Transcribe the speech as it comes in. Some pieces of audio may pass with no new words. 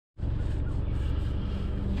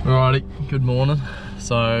Alrighty, good morning.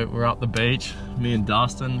 So we're up the beach, me and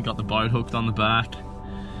Dustin, got the boat hooked on the back.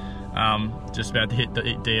 Just about to hit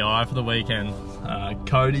the DI for the weekend.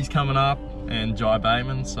 Cody's coming up and Jai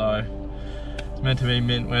Bateman, so it's meant to be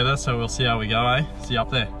mint weather, so we'll see how we go, eh? See you up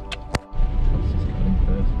there.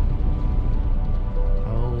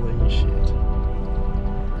 Holy shit.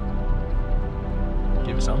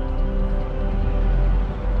 Give us some.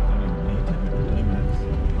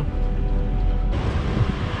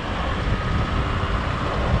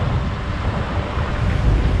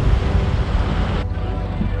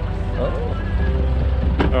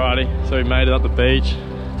 Alrighty, so we made it up the beach.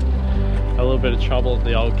 A little bit of trouble at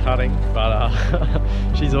the old cutting, but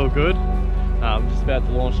she's all good. Just about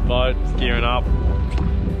to launch the boat, it's gearing up.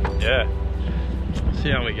 Yeah,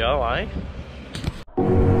 see how we go, eh?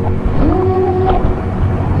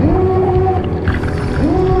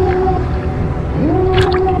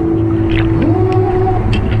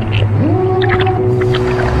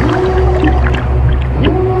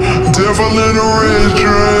 Devil in a red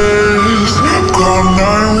dress, call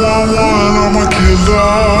 911, I'm a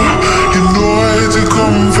killer. You know I hate to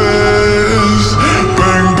confess.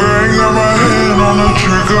 Bang bang, got my hand on the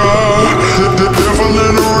trigger. The devil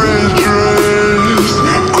in a red dress,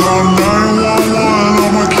 call 911,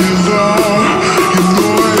 I'm a killer. You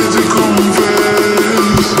know I hate to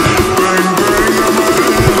confess. Bang bang, got my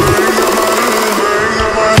hand,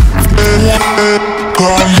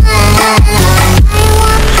 call 911.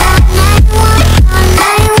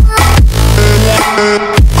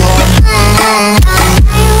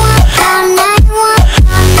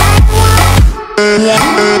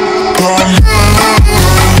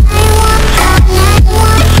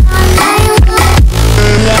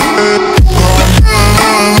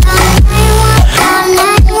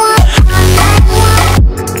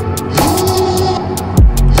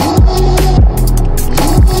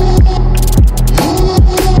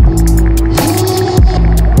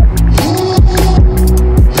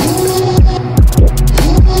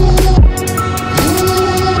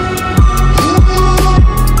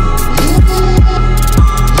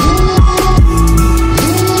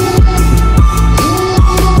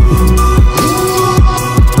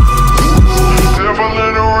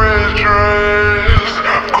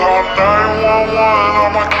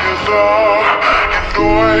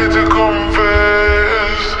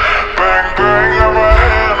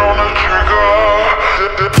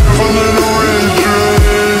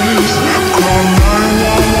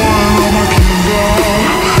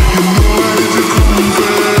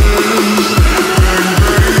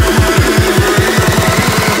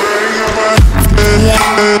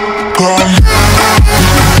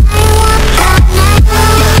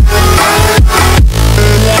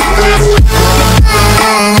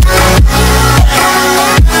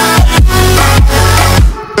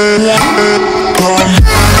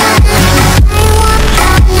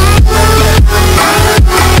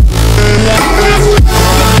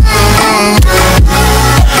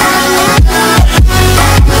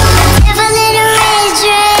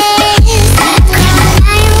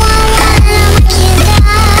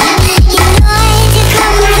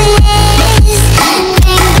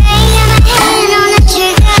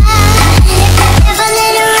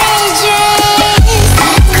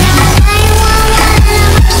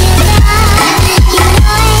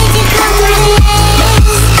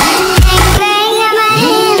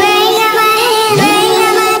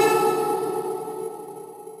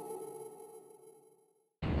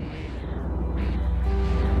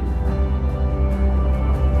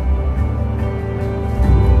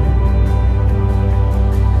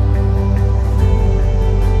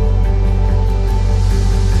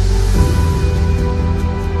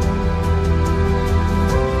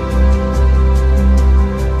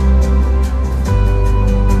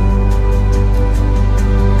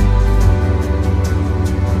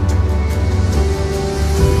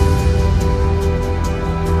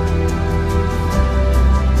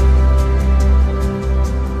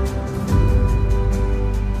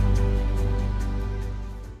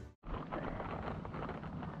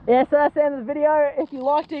 Yeah, so that's the end of the video. If you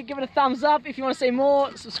liked it, give it a thumbs up. If you want to see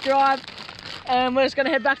more, subscribe. And we're just going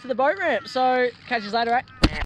to head back to the boat ramp. So, catch you later, right?